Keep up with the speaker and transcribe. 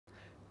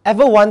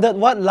Ever wondered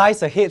what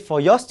lies ahead for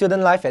your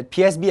student life at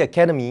PSB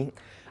Academy?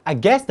 I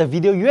guess the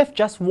video you have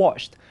just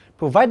watched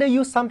provided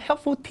you some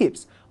helpful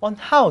tips on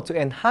how to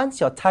enhance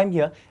your time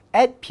here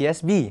at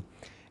PSB.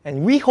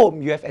 And we hope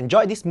you have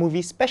enjoyed this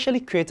movie specially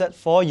created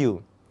for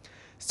you.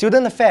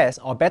 Student Affairs,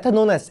 or better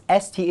known as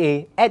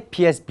STA at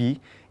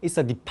PSB, is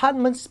a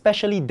department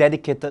specially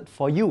dedicated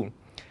for you.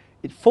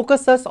 It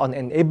focuses on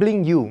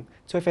enabling you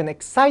to have an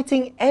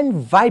exciting and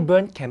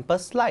vibrant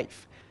campus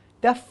life.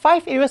 There are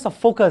 5 areas of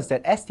focus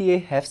that STA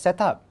have set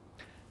up.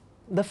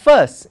 The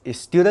first is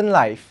student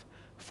life,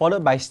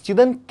 followed by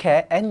student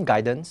care and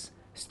guidance,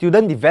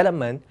 student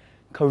development,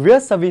 career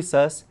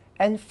services,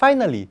 and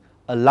finally,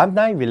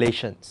 alumni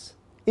relations.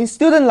 In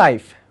student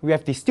life, we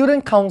have the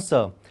Student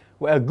Council,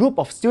 where a group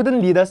of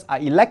student leaders are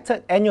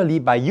elected annually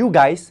by you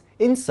guys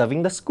in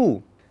serving the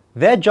school.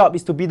 Their job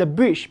is to be the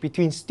bridge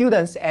between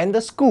students and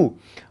the school,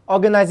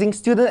 organizing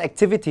student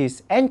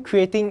activities and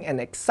creating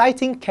an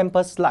exciting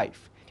campus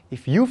life.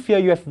 If you feel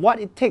you have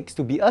what it takes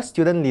to be a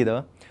student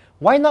leader,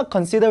 why not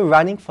consider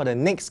running for the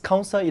next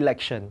council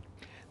election?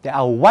 There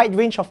are a wide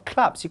range of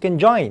clubs you can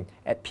join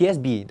at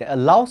PSB that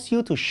allows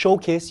you to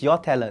showcase your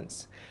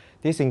talents.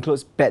 This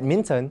includes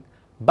badminton,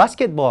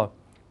 basketball,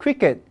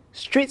 cricket,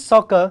 street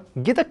soccer,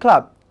 guitar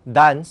club,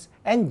 dance,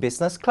 and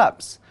business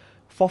clubs.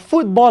 For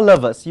football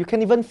lovers, you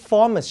can even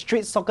form a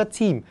street soccer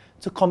team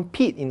to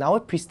compete in our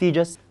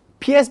prestigious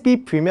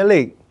PSB Premier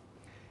League.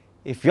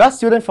 If you're a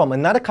student from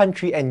another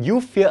country and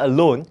you feel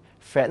alone,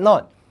 fret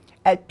not.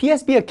 At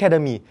PSB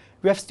Academy,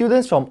 we have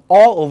students from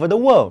all over the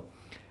world.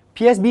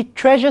 PSB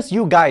treasures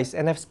you guys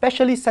and have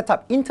specially set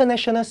up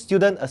International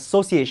Student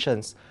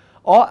Associations,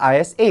 or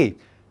ISA,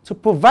 to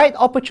provide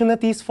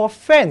opportunities for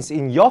friends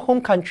in your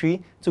home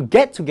country to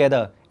get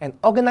together and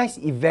organize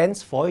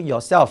events for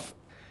yourself.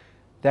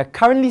 There are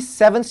currently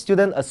 7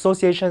 student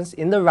associations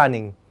in the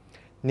running,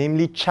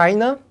 namely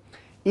China,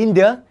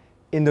 India,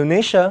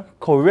 Indonesia,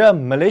 Korea,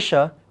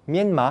 Malaysia,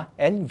 Myanmar,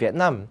 and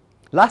Vietnam.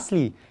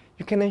 Lastly,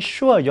 you can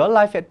ensure your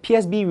life at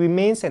PSB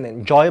remains an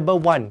enjoyable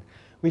one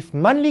with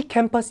monthly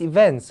campus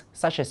events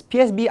such as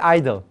PSB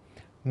Idol,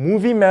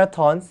 movie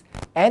marathons,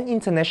 and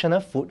international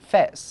food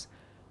fairs.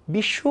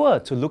 Be sure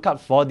to look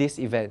out for these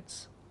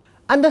events.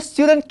 Under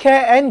Student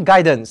Care and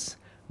Guidance,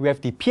 we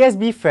have the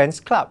PSB Friends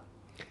Club.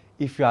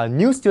 If you are a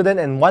new student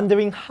and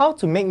wondering how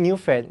to make new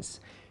friends,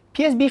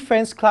 PSB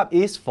Friends Club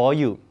is for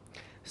you.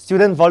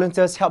 Student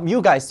volunteers help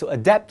you guys to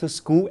adapt to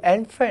school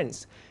and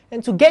friends,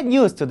 and to get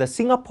used to the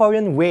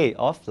Singaporean way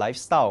of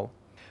lifestyle.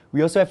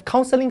 We also have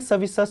counseling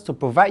services to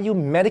provide you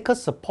medical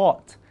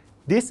support,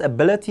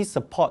 disability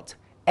support,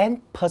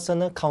 and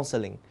personal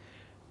counseling.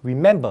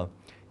 Remember,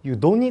 you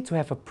don't need to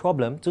have a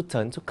problem to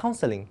turn to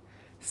counseling.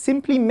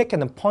 Simply make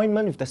an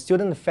appointment with the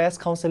Student Affairs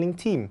counseling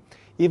team,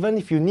 even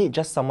if you need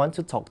just someone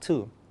to talk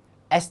to.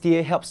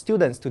 STA helps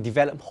students to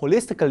develop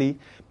holistically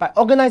by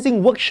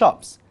organizing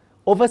workshops,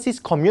 oversees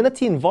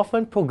community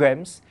involvement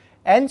programs,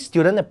 and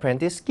student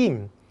apprentice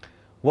scheme.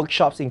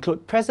 Workshops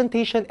include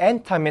presentation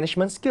and time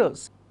management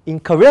skills. In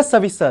career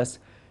services,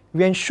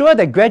 we ensure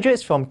that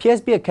graduates from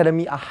PSB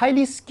Academy are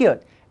highly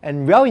skilled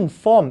and well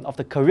informed of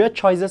the career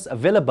choices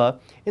available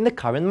in the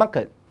current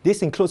market.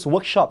 This includes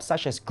workshops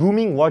such as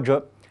grooming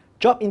wardrobe,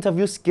 job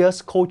interview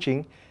skills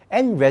coaching,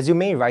 and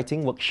resume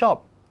writing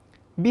workshop.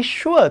 Be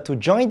sure to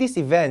join these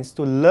events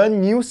to learn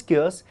new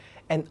skills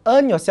and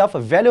earn yourself a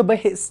valuable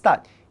head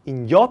start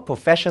in your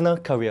professional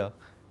career.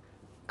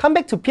 Come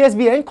back to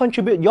PSB and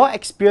contribute your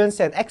experience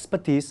and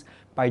expertise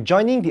by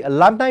joining the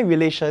Alumni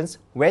Relations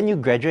when you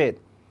graduate.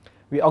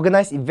 We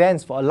organize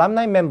events for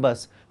alumni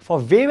members for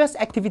various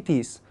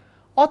activities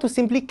or to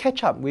simply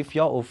catch up with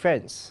your old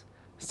friends.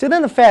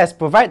 Student Affairs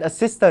provide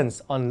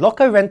assistance on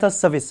local rental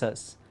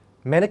services,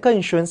 medical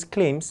insurance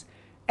claims,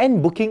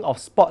 and booking of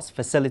sports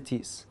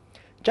facilities.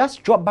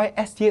 Just drop by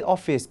STA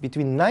office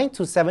between 9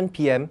 to 7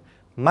 p.m.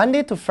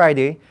 Monday to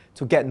Friday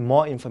to get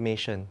more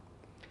information.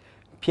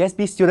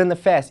 PSB Student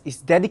Affairs is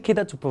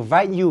dedicated to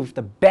provide you with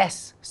the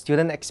best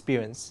student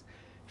experience.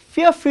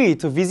 Feel free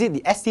to visit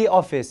the STA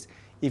office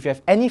if you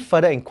have any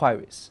further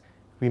inquiries.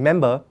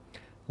 Remember,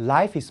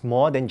 life is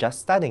more than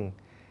just studying.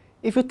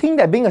 If you think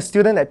that being a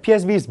student at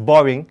PSB is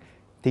boring,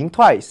 think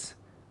twice.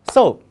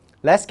 So,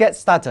 let's get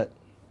started.